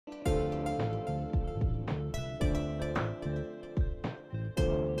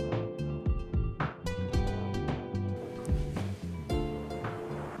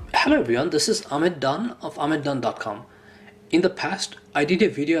Hello everyone, this is Ahmed Dawn of AhmedDawn.com. In the past, I did a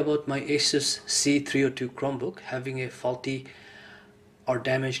video about my Asus C302 Chromebook having a faulty or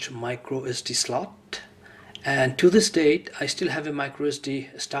damaged micro SD slot, and to this date I still have a micro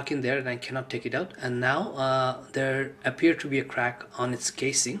SD stuck in there and I cannot take it out. And now there appear to be a crack on its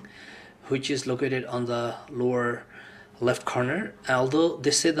casing, which is located on the lower left corner. Although they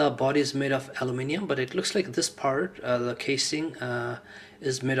say the body is made of aluminum, but it looks like this part, the casing,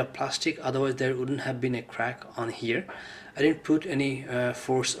 is made of plastic. Otherwise there wouldn't have been a crack on here. I didn't put any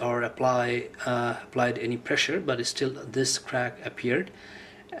force or applied any pressure, but still this crack appeared.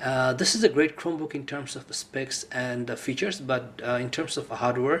 This is a great Chromebook in terms of specs and features, but in terms of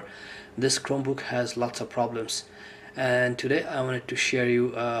hardware, this Chromebook has lots of problems. And today I wanted to share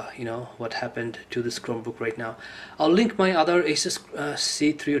you what happened to this Chromebook right now. I'll link my other Asus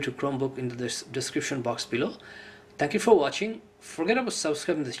C302 Chromebook in the description box below. Thank you for watching. Forget about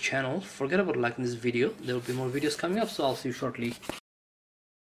subscribing to this channel, forget about liking this video. There will be more videos coming up, so I'll see you shortly.